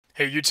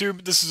Hey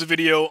YouTube, this is a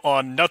video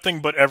on Nothing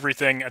But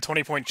Everything, a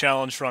 20-point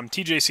challenge from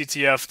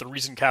TJCTF, the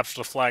recent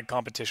Capture the Flag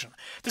competition.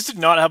 This did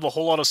not have a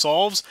whole lot of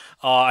solves.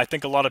 I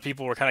think a lot of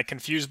people were kind of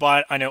confused by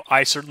it. I know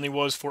I certainly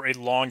was for a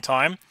long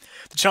time.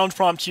 The challenge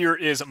prompt here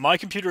is, my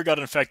computer got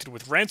infected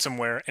with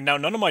ransomware, and now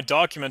none of my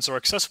documents are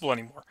accessible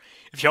anymore.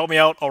 If you help me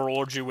out, I'll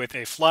reward you with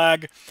a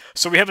flag.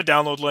 So we have a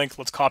download link.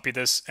 Let's copy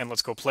this and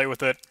let's go play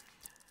with it.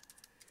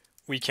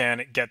 We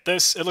can get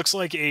this. It looks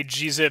like a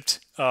gzipped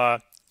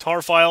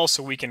tar file,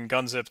 so we can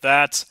gunzip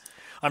that.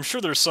 I'm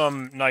sure there's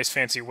some nice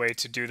fancy way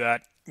to do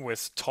that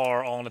with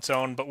tar all on its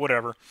own, but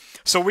whatever.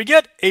 So we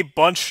get a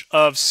bunch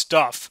of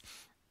stuff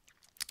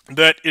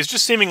that is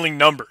just seemingly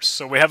numbers.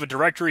 So we have a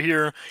directory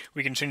here.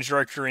 We can change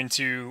directory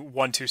into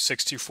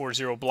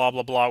 126240 blah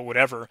blah blah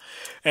whatever.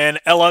 And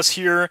ls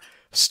here,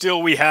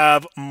 still we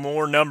have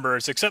more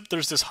numbers, except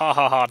there's this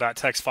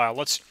ha.txt file.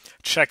 Let's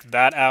check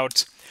that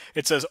out.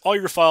 It says, all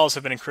your files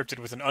have been encrypted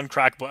with an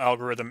uncrackable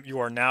algorithm. You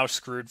are now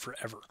screwed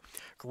forever.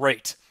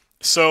 Great.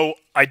 So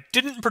I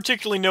didn't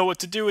particularly know what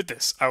to do with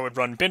this. I would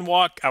run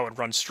binwalk, I would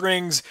run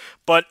strings,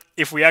 but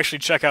if we actually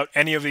check out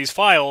any of these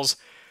files,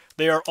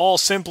 they are all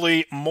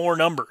simply more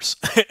numbers.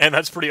 And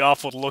that's pretty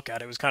awful to look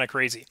at. It was kind of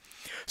crazy.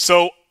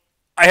 So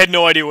I had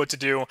no idea what to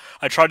do.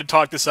 I tried to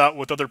talk this out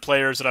with other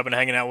players that I've been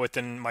hanging out with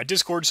in my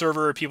Discord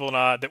server, people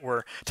that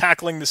were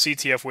tackling the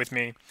CTF with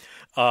me.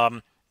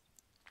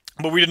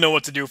 But we didn't know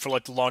what to do for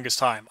like the longest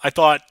time. I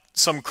thought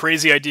some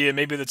crazy idea,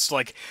 maybe that's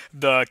like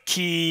the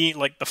key,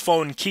 like the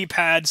phone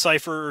keypad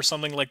cipher or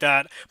something like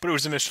that. But it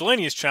was a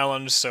miscellaneous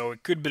challenge, so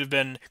it could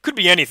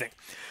be anything.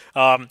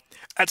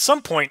 At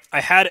some point,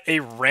 I had a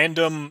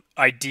random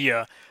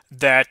idea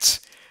that,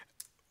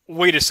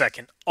 wait a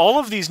second, all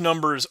of these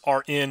numbers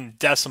are in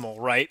decimal,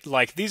 right?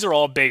 Like these are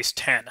all base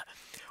 10.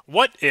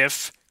 What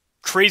if,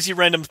 crazy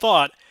random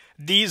thought,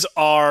 these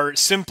are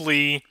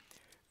simply...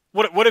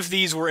 What if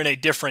these were in a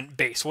different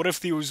base? What if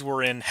these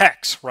were in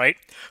hex, right?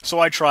 So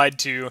I tried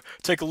to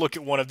take a look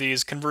at one of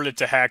these, convert it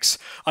to hex.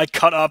 I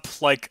cut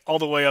up like all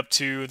the way up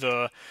to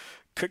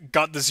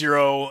got the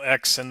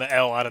 0x and the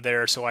L out of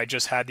there, so I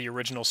just had the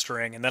original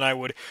string. And then I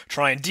would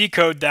try and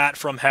decode that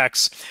from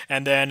hex,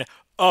 and then,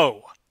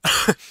 oh,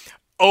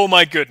 oh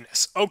my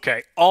goodness.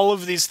 Okay, all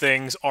of these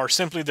things are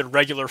simply the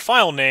regular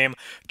file name,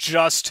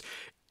 just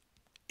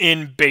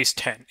in base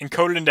 10,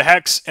 encoded into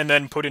hex and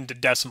then put into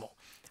decimal.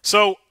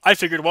 So I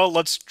figured, well,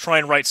 let's try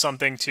and write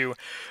something to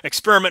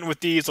experiment with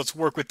these, let's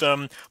work with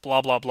them,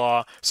 blah, blah,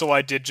 blah. So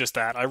I did just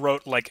that. I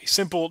wrote like a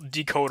simple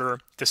decoder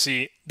to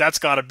see that's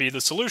got to be the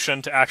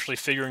solution to actually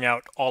figuring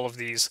out all of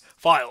these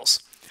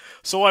files.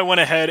 So I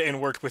went ahead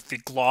and worked with the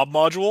glob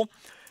module.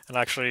 And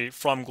actually,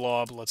 from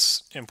glob,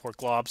 let's import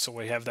glob so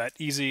we have that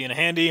easy and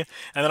handy.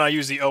 And then I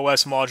use the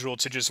OS module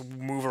to just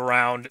move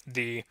around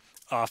the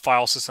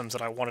file systems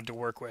that I wanted to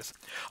work with.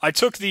 I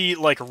took the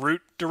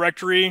root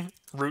directory,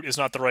 root is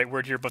not the right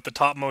word here, but the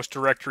topmost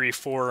directory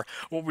for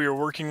what we were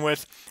working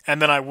with,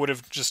 and then I would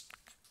have just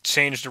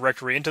changed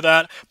directory into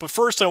that. But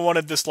first I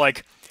wanted this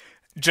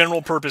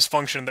general purpose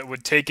function that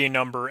would take a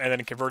number and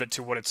then convert it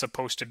to what it's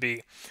supposed to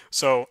be.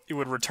 So it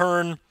would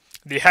return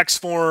the hex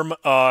form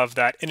of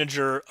that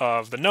integer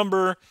of the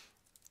number.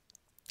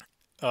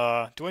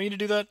 Do I need to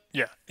do that?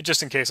 Yeah,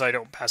 just in case I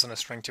don't pass in a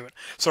string to it.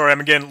 Sorry, I'm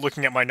again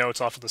looking at my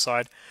notes off to the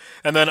side.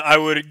 And then I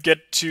would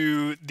get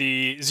to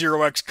the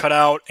 0x cut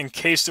out in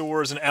case there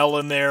was an L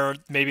in there.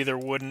 Maybe there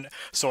wouldn't,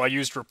 so I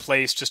used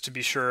replace just to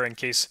be sure in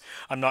case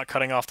I'm not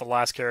cutting off the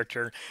last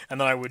character.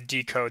 And then I would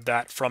decode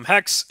that from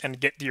hex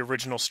and get the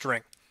original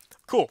string.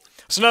 Cool.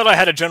 So now that I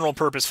had a general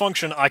purpose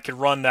function, I could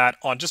run that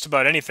on just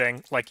about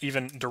anything, like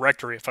even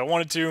directory if I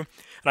wanted to, and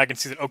I can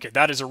see that, okay,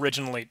 that is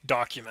originally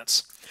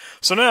documents.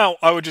 So now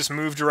I would just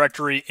move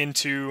directory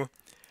into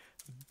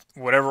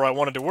whatever I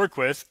wanted to work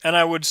with, and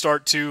I would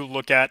start to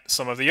look at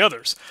some of the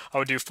others. I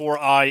would do for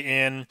I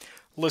in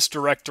list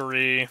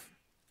directory,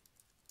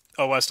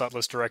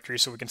 os.list directory,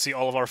 so we can see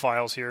all of our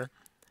files here.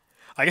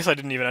 I guess I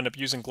didn't even end up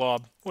using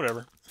glob,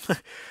 whatever.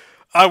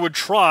 I would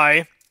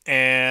try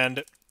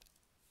and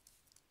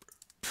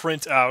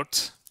print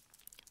out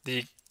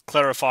the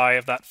clarify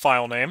of that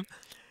file name,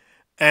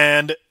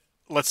 and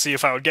let's see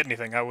if I would get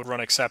anything. I would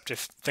run except if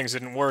things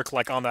didn't work,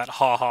 like on that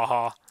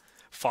ha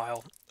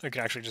file. I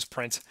can actually just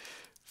print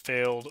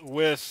failed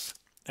with,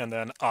 and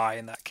then I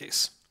in that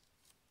case.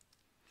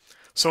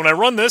 So when I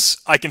run this,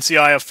 I can see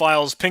I have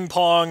files ping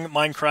pong,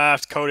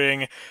 Minecraft,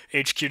 coding,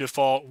 HQ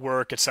default,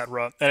 work,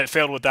 etc. And it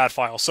failed with that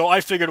file. So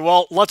I figured,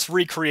 well, let's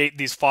recreate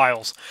these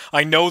files.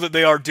 I know that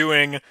they are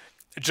doing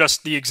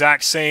just the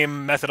exact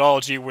same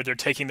methodology where they're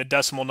taking the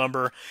decimal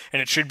number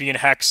and it should be in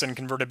hex and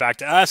converted back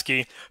to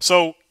ASCII.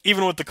 So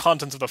even with the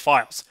contents of the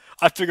files,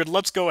 I figured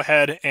let's go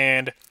ahead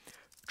and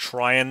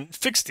try and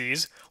fix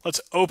these.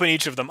 Let's open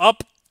each of them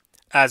up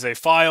as a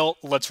file.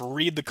 Let's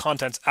read the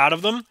contents out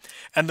of them,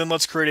 and then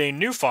let's create a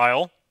new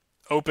file,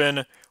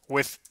 open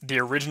with the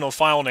original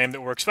file name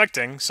that we're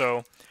expecting.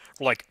 So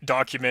like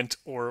document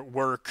or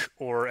work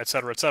or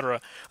etc.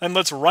 etc. And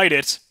let's write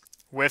it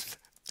with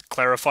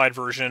clarified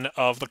version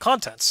of the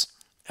contents.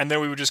 And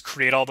then we would just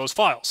create all those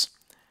files.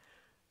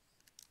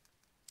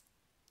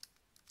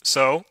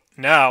 So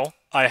now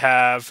I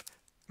have,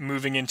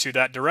 moving into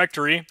that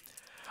directory,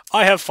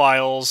 I have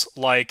files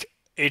like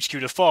HQ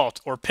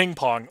default or ping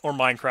pong or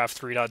Minecraft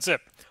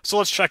 3.zip. So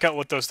let's check out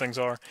what those things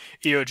are.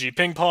 EOG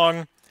ping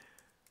pong.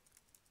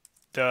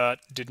 That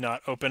did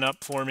not open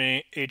up for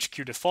me.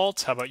 HQ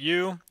default. How about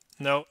you?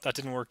 No, that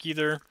didn't work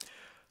either.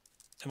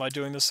 Am I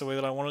doing this the way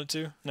that I wanted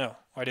to? No,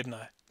 why didn't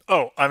I?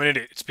 Oh, I'm an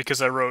idiot. It's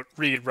because I wrote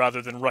read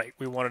rather than write.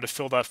 We wanted to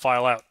fill that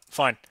file out.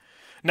 Fine.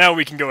 Now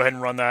we can go ahead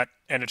and run that,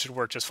 and it should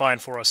work just fine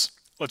for us.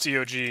 Let's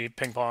EOG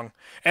ping pong.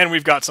 And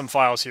we've got some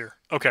files here.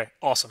 Okay,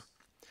 awesome.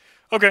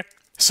 Okay,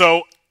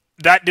 so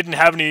that didn't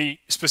have any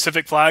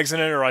specific flags in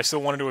it, or I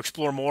still wanted to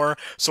explore more,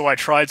 so I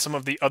tried some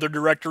of the other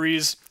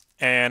directories,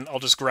 and I'll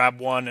just grab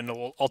one and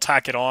I'll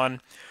tack it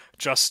on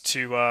just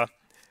to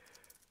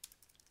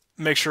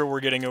make sure we're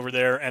getting over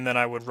there, and then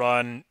I would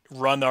run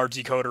our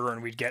decoder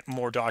and we'd get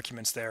more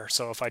documents there.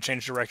 So if I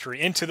change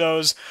directory into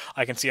those,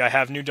 I can see I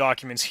have new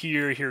documents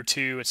here, here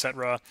too,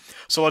 etc.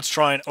 So let's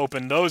try and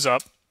open those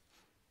up.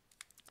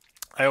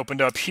 I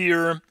opened up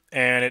here,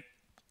 and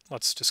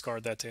let's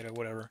discard that data,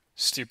 whatever.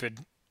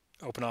 Stupid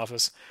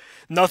OpenOffice.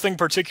 Nothing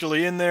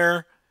particularly in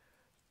there.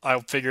 I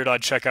figured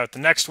I'd check out the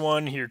next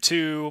one here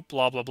too,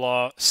 blah, blah,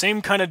 blah.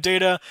 Same kind of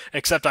data,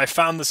 except I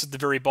found this at the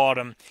very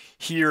bottom.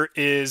 Here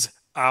is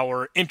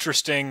our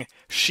interesting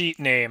sheet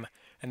name,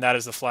 and that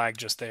is the flag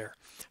just there.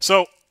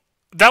 So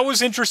that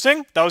was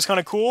interesting. That was kind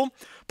of cool.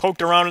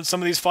 Poked around in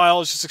some of these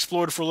files, just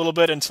explored for a little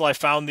bit until I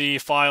found the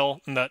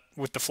file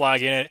with the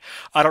flag in it.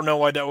 I don't know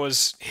why that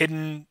was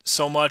hidden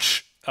so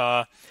much,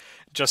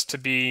 just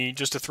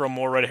to throw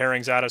more red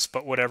herrings at us,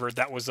 but whatever.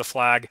 That was the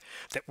flag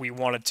that we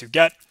wanted to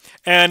get.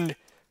 And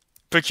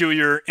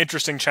peculiar,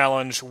 interesting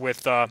challenge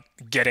with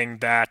getting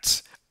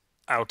that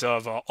out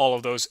of all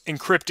of those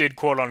encrypted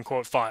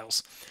quote-unquote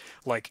files.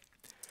 Like,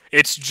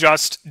 it's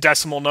just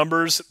decimal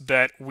numbers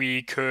that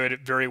we could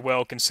very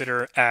well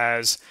consider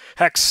as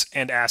hex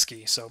and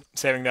ASCII. So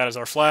saving that as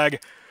our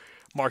flag,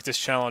 mark this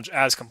challenge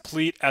as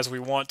complete as we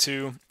want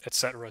to,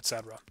 etc.,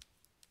 etc.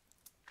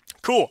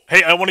 Cool.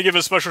 Hey, I want to give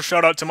a special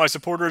shout out to my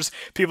supporters,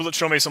 people that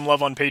show me some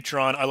love on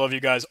Patreon. I love you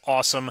guys.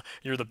 Awesome.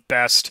 You're the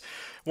best.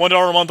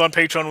 $1 a month on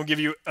Patreon will give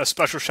you a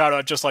special shout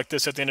out just like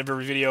this at the end of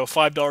every video.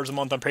 $5 a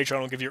month on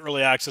Patreon will give you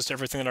early access to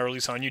everything that I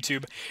release on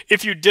YouTube.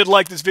 If you did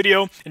like this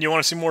video and you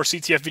want to see more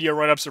CTF video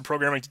write-ups or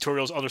programming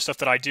tutorials, other stuff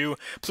that I do,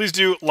 please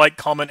do like,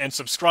 comment, and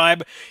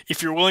subscribe.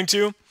 If you're willing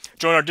to,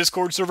 join our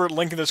Discord server,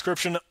 link in the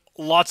description.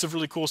 Lots of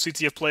really cool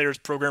CTF players,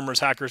 programmers,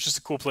 hackers, just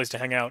a cool place to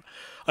hang out.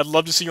 I'd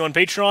love to see you on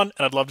Patreon,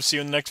 and I'd love to see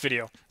you in the next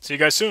video. See you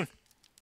guys soon.